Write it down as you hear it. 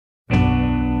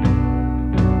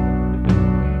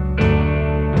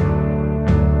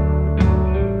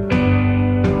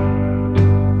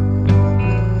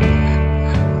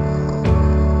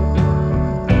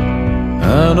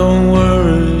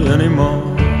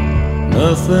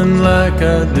nothing like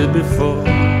I did before.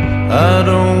 I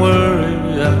don't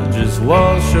worry, I just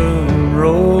watch them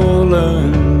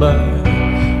rolling by.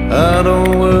 I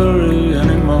don't worry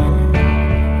anymore,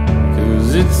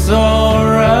 'cause it's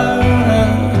alright,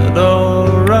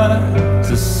 alright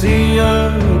to see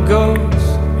a ghost.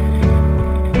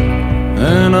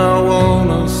 And I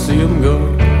wanna see them go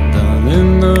down in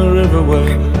the river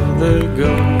where they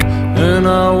go. And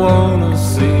I wanna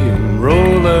see them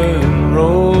rolling,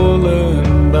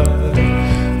 rolling back.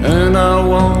 And I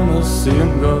wanna see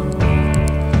them go,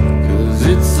 'cause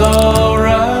it's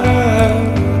alright,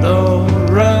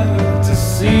 alright to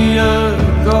see a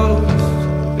ghost.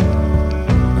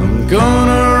 I'm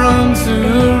gonna run to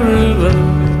the river,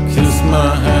 kiss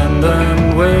my hand and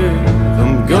wave.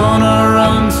 I'm gonna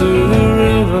run to the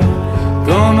river,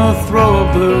 gonna throw a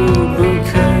blue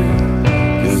bouquet,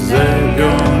 'cause they're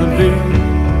gonna be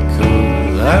cool,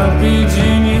 happy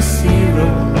genius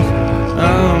heroes.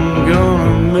 I'm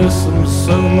gonna miss them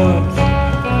so much.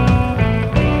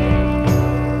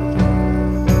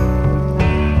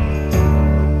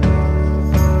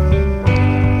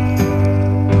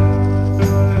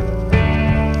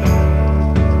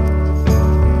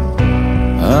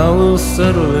 I will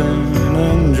settle in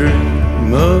and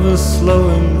dream of a slow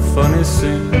and funny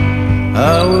scene.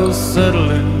 I will settle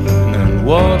in and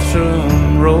watch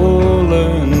them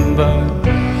rolling by.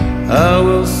 I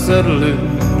will settle in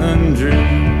and dream,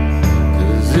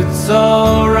 'cause it's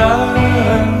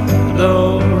alright,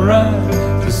 alright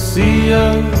to see a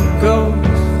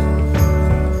ghost.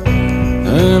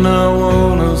 And I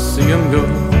wanna see them go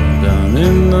down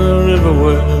in the river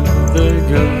where they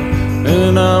go.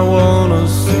 And I wanna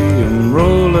see them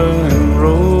rolling,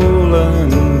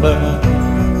 rolling back.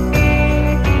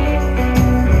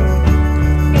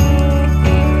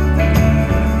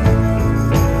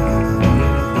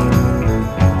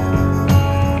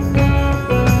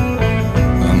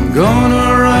 I'm gonna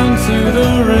run to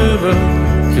the river,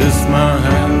 kiss my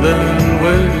hand and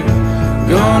wave.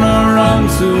 Gonna run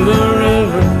to the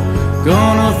river,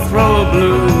 gonna throw a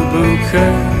blue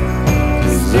bouquet,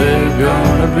 'cause they're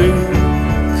gonna be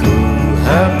cool,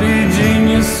 happy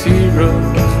genius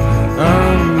heroes.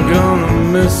 I'm gonna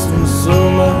miss them so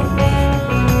much.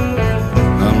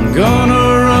 I'm gonna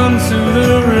run to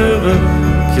the river,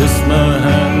 kiss my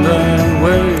hand and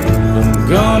wave. I'm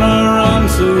gonna run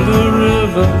to the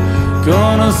river,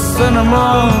 gonna send them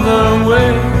all their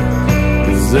way,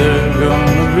 'cause they're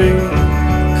gonna be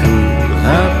cool,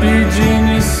 happy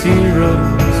genius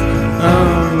heroes.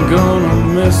 I'm gonna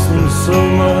miss them so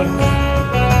much.